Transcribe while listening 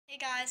Hey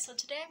guys, so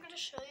today I'm going to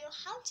show you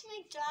how to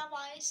make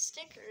DIY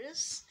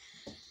stickers.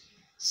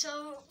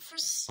 So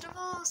first of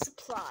all,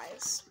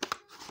 supplies.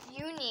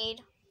 You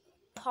need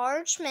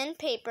parchment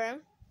paper.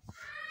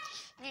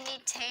 You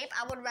need tape.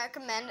 I would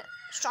recommend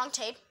strong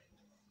tape,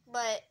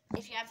 but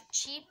if you have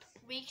cheap,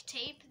 weak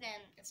tape, then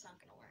it's not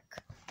going to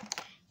work.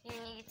 You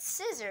need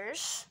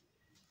scissors,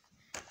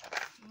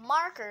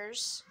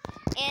 markers,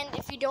 and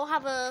if you don't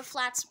have a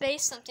flat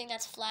space, something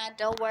that's flat,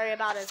 don't worry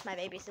about it. It's my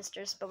baby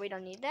sister's, but we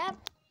don't need that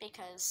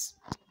because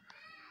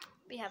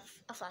we have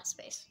a flat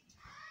space.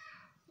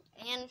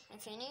 And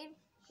if you need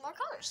more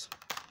colors.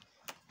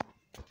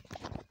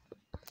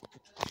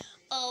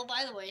 Oh,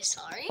 by the way,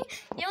 sorry.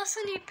 You also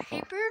need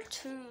paper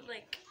to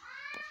make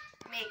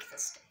the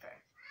sticker.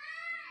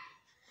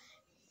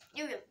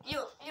 You'll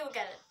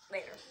get it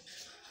later.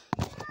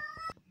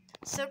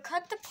 So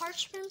cut the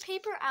parchment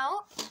paper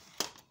out,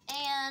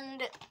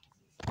 and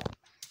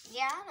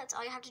yeah, that's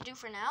all you have to do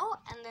for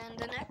now. And then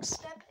the next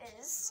step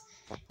is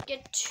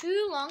get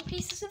 2 long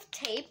pieces of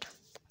tape.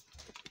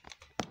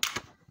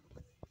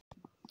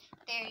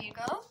 There you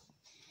go.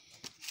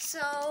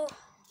 So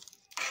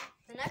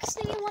the next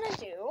thing you want to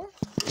do,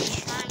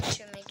 I'm trying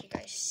to make you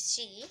guys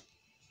see.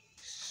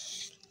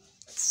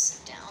 Let's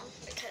sit down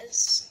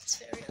because it's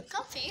very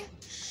uncomfy.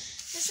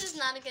 This is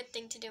not a good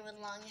thing to do with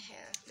long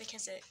hair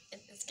because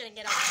it's gonna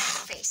get on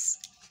my face.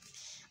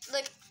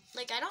 Like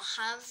I don't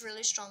have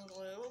really strong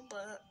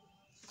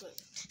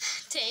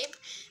tape,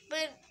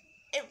 but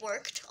it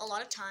worked a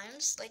lot of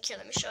times. Like here,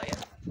 let me show you.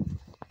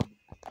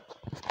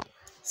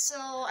 So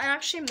I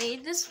actually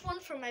made this one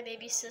for my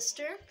baby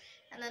sister,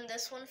 and then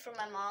this one for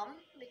my mom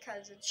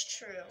because it's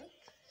true.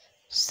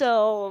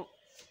 So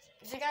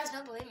if you guys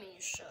don't believe me,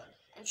 you should.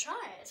 And try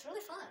it. It's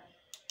really fun.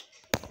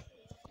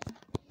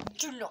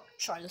 Do not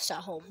try this at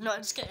home. No,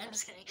 I'm just kidding.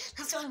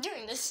 That's why I'm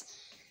doing this.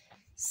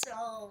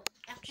 So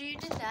after you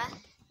did that,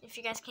 if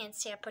you guys can't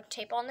see, I put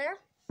tape on there.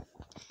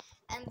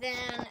 And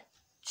then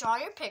draw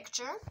your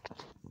picture.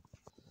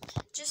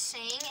 Just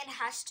saying, it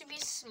has to be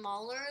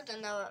smaller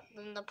than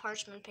the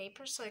parchment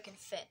paper so it can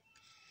fit.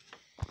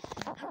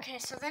 Okay,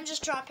 so then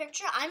just draw a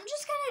picture. I'm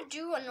just gonna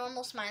do a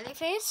normal smiley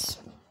face.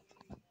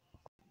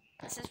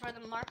 This is where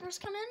the markers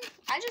come in.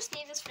 I just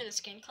need this for the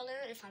skin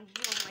color if I'm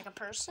doing like a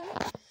person,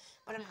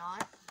 but I'm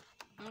not.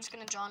 I'm just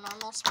gonna draw a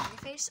normal smiley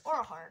face or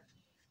a heart.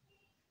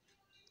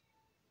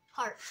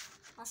 Heart.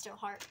 Let's do a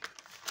heart.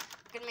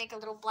 I'm gonna make a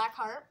little black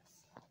heart.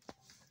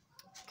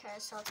 Okay,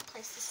 so let's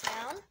place this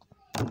down.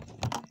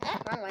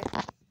 Wrong way.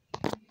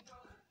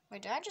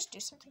 Wait, did I just do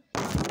something?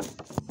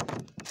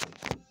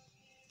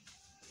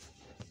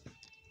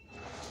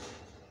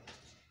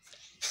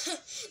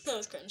 That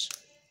was cringe.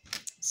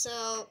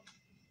 So,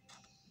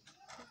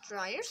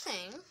 draw your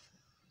thing.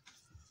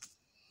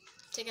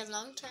 Take as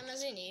long time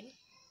as you need.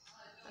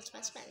 That's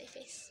my smiley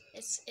face.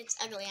 It's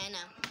ugly, I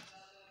know.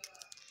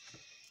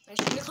 Make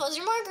sure you close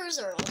your markers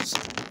or else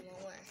it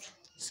won't work.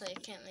 So you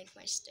can't make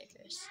my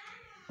stickers.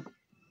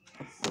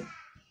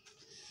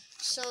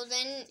 So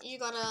then you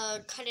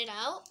gotta cut it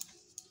out.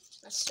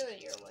 Let's do it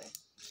your way.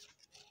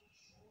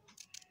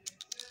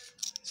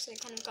 So you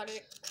kind of gotta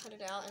cut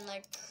it out in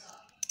like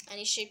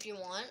any shape you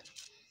want.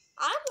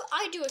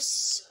 I do a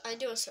circle. I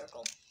do a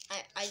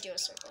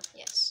circle.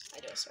 Yes, I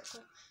do a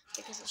circle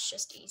because it's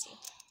just easy.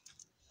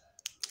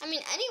 I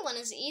mean, anyone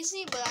is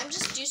easy, but I'm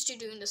just used to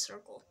doing the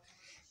circle.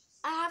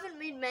 I haven't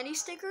made many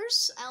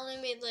stickers. I only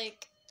made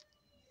like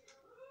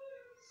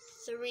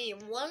 3.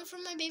 One for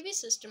my baby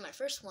sister, my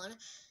first one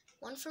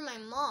for my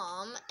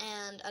mom,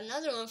 and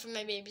another one for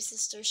my baby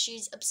sister.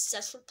 She's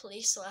obsessed with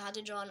police, so I had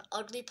to draw an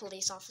ugly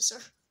police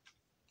officer.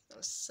 It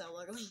was so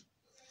ugly.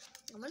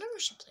 I wonder where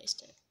she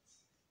placed it.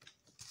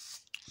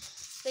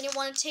 Then you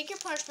want to take your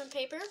parchment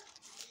paper,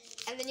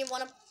 and then you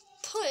want to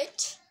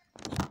put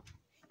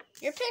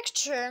your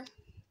picture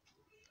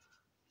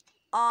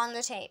on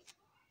the tape.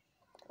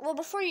 Well,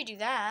 before you do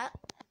that,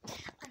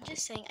 I'm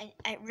just saying,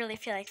 I really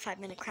feel like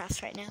 5-minute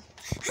crafts right now.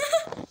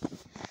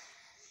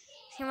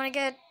 You want to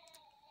get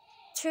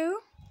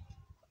 2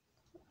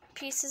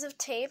 pieces of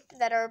tape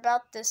that are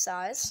about this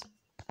size,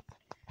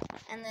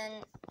 and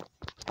then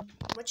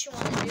what you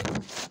want to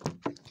do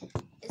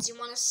is you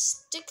want to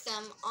stick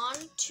them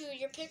onto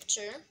your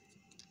picture.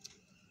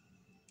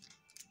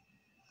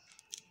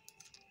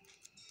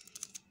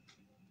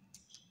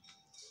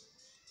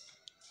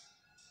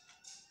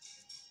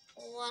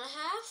 One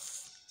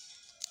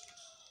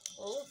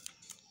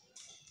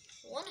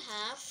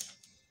half.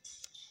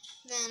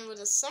 Then with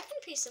a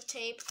second piece of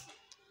tape,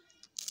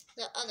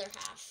 the other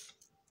half.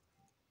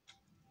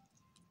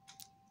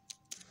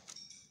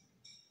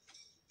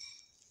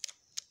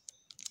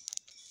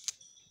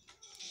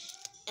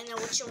 And then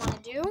what you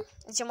want to do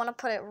is you want to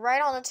put it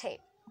right on the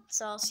tape.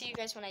 So I'll see you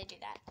guys when I do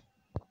that.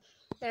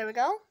 There we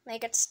go.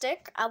 Make it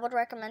stick. I would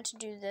recommend to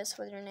do this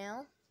with your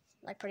nail,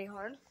 like pretty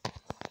hard.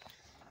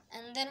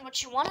 And then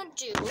what you want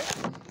to do,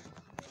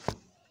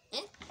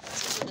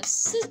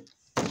 stop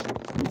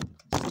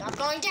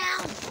going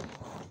down.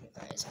 You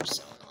guys are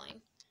so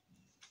annoying.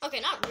 Okay,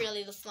 not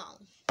really the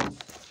phone. My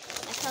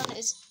phone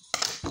is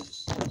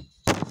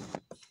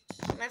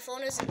My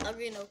phone is an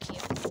ugly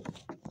Nokia.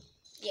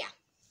 Yeah.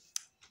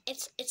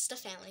 It's the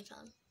family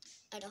phone.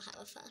 I don't have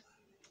a phone.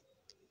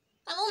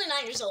 I'm only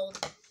 9 years old.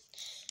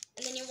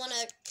 And then you want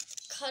to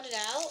cut it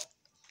out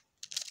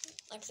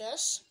like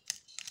this.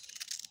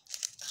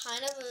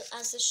 Kind of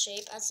as the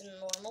shape as a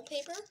normal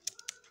paper.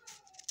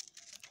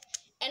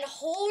 And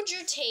hold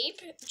your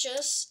tape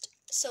just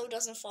so it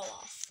doesn't fall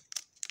off.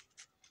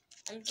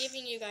 I'm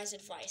giving you guys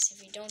advice.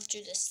 If you don't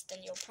do this, then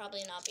you'll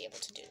probably not be able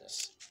to do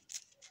this.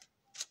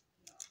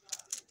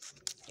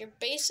 You're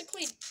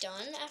basically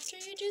done after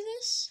you do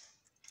this.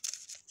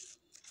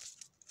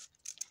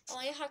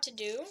 All you have to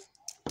do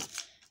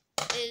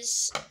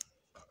is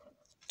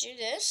do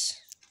this,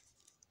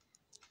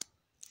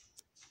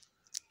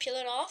 peel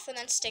it off, and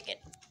then stick it.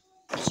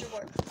 This should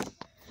work.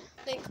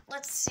 Like,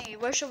 let's see,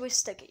 where should we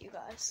stick it, you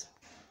guys?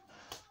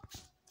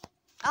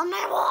 On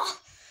my wall!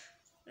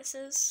 This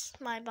is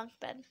my bunk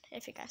bed,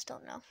 if you guys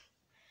don't know.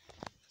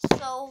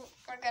 So,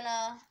 we're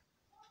gonna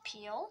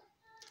peel.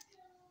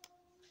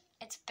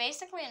 It's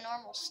basically a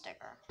normal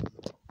sticker.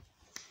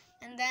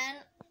 And then,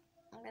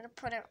 I'm gonna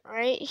put it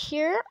right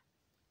here.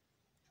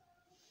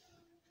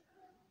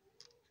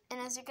 And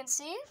as you can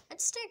see,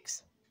 it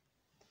sticks.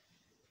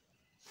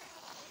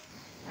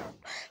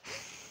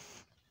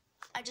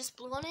 I just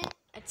blew on it,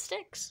 it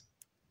sticks.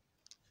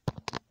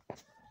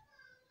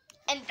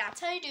 And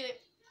that's how you do it.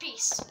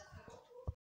 Peace.